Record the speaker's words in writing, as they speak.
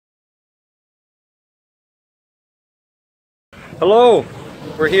Hello,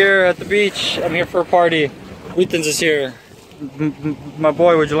 we're here at the beach. I'm here for a party. Ethan's is here. My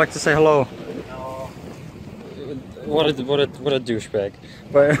boy, would you like to say hello? No. What a douchebag.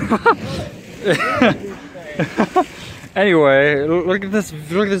 But anyway, look at this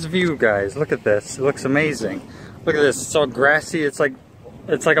view, guys. Look at this. It looks amazing. Look at this. It's all grassy. It's like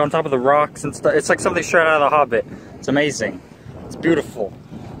on top of the rocks and stuff. It's like something straight out of The Hobbit. It's amazing. It's beautiful.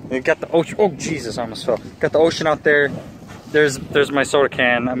 You got the ocean. Oh Jesus, I almost fell. Got the ocean out there. There's my soda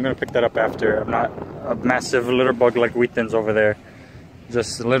can. I'm gonna pick that up after. I'm not a massive litter bug like Wheaton's over there.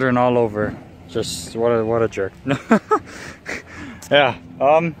 Just littering all over. Just what a jerk. Yeah.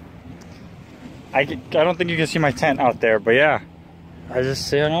 I don't think you can see my tent out there, but yeah. I just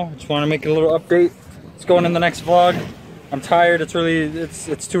just want to make a little update. It's going in the next vlog. I'm tired.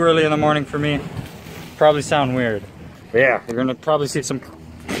 It's too early in the morning for me. Probably sound weird. But yeah, you're gonna probably see some.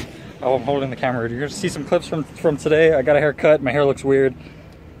 Oh, I'm holding the camera. You're gonna see some clips from today. I got a haircut. My hair looks weird.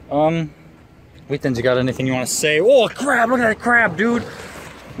 Wheaton's, you got anything you want to say? Oh, a crab! Look at that crab, dude!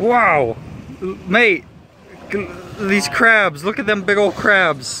 Wow, mate, these crabs. Look at them big old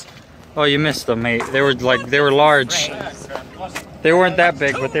crabs. Oh, you missed them, mate. They were large. They weren't that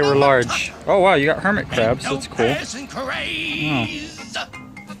big, but they were large. Oh wow, you got hermit crabs. That's cool. Oh.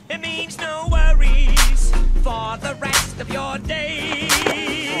 It means no worries for the rest of your days.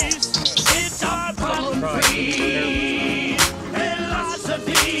 It's our problem-free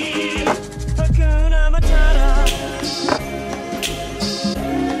philosophy. Hakuna Matata.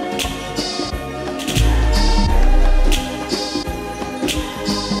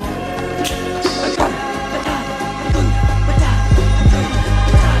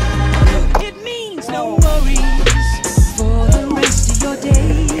 It means no worries for the rest of your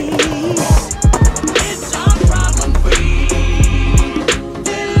days. It's our problem-free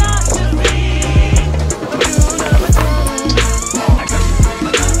philosophy.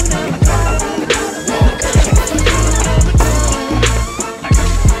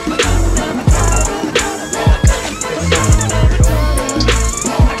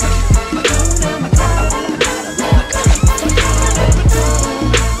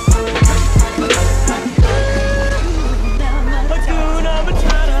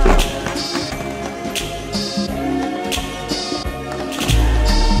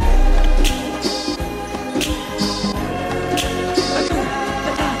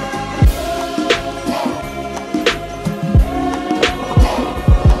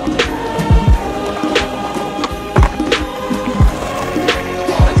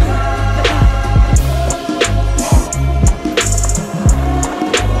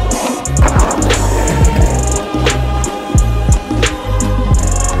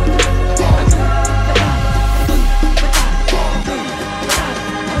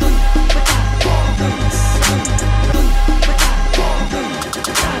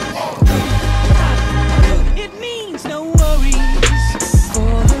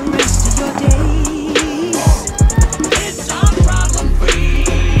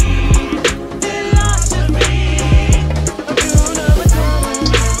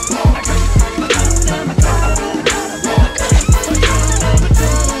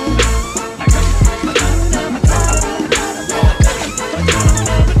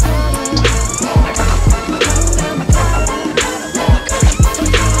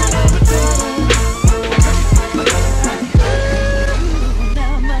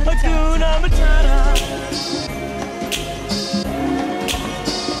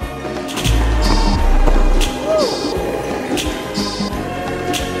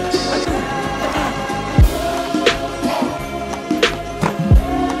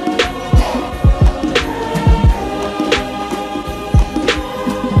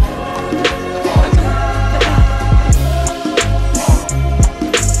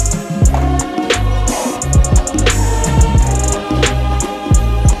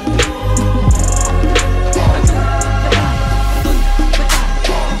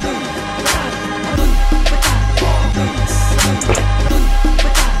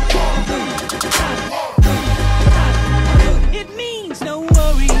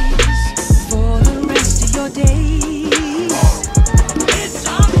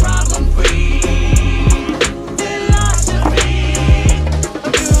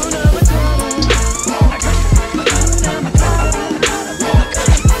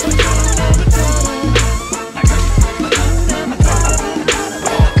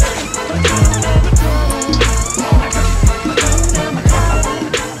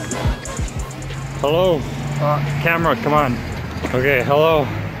 Hello, camera, come on. Okay, hello.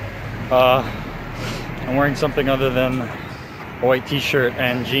 I'm wearing something other than a white t-shirt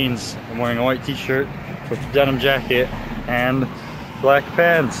and jeans. I'm wearing a white t-shirt with a denim jacket and black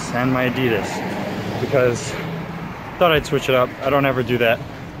pants and my Adidas, because I thought I'd switch it up. I don't ever do that.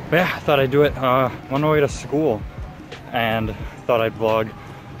 But yeah, I thought I'd do it on my way to school, and thought I'd vlog.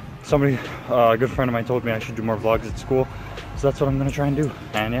 Somebody, a good friend of mine told me I should do more vlogs at school, so that's what I'm gonna try and do.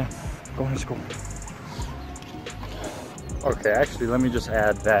 And yeah, going to school. Okay, actually, let me just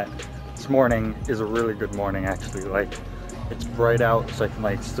add that this morning is a really good morning, actually. Like, it's bright out, so I can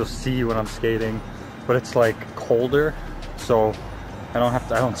like still see when I'm skating, but it's like colder, so I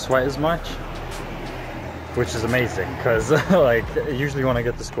don't sweat as much, which is amazing, because like usually when I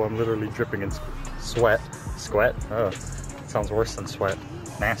get to school I'm literally dripping in sweat. Oh, it sounds worse than sweat.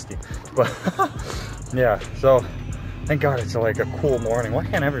 Nasty. But yeah, so thank God it's like a cool morning. Why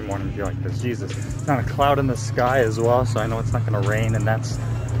can't every morning be like this? Jesus, it's not a cloud in the sky as well, so I know it's not gonna rain, and that's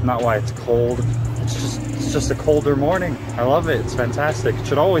not why it's cold. It's just a colder morning. I love it. It's fantastic. It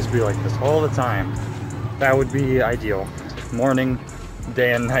should always be like this all the time. That would be ideal. Morning,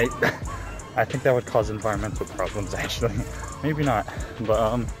 day and night. I think that would cause environmental problems, actually. Maybe not,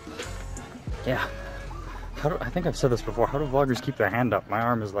 but yeah. I think I've said this before. How do vloggers keep their hand up? My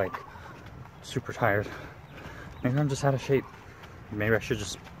arm is like super tired. Maybe I'm just out of shape. Maybe I should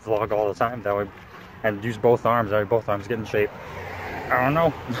just vlog all the time that way, and use both arms. That way both arms get in shape. I don't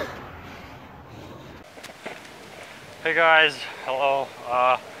know. Hey guys, hello.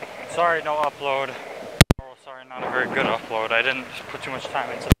 Sorry, no upload. Oh, sorry, not a very good upload. I didn't put too much time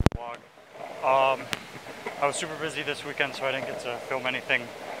into the vlog. I was super busy this weekend, so I didn't get to film anything,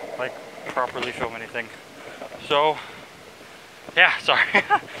 like properly film anything. So, yeah, sorry.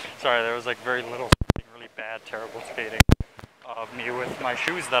 Sorry, there was like very little skating, really bad, terrible skating of me with my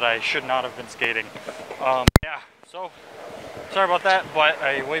shoes that I should not have been skating. Yeah, so sorry about that, but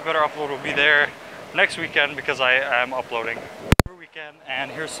a way better upload will be there next weekend, because I am uploading every weekend.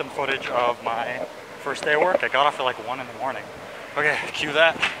 And here's some footage of my first day of work. I got off at like 1 in the morning. Okay, cue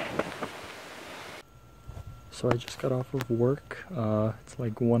that. So I just got off of work. It's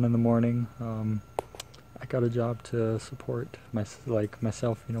like 1 in the morning. I got a job to support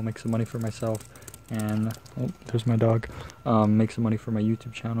myself, you know, make some money for myself, and oh, there's my dog. Make some money for my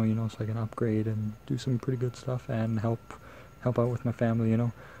YouTube channel, you know, so I can upgrade and do some pretty good stuff and help out with my family, you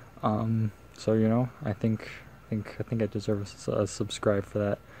know. So you know, I think I deserve a subscribe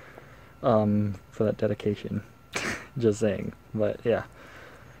for that dedication. Just saying. But yeah,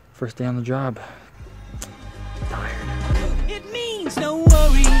 first day on the job. Tired. It means no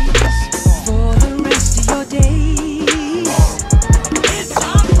worries for the rest of your day.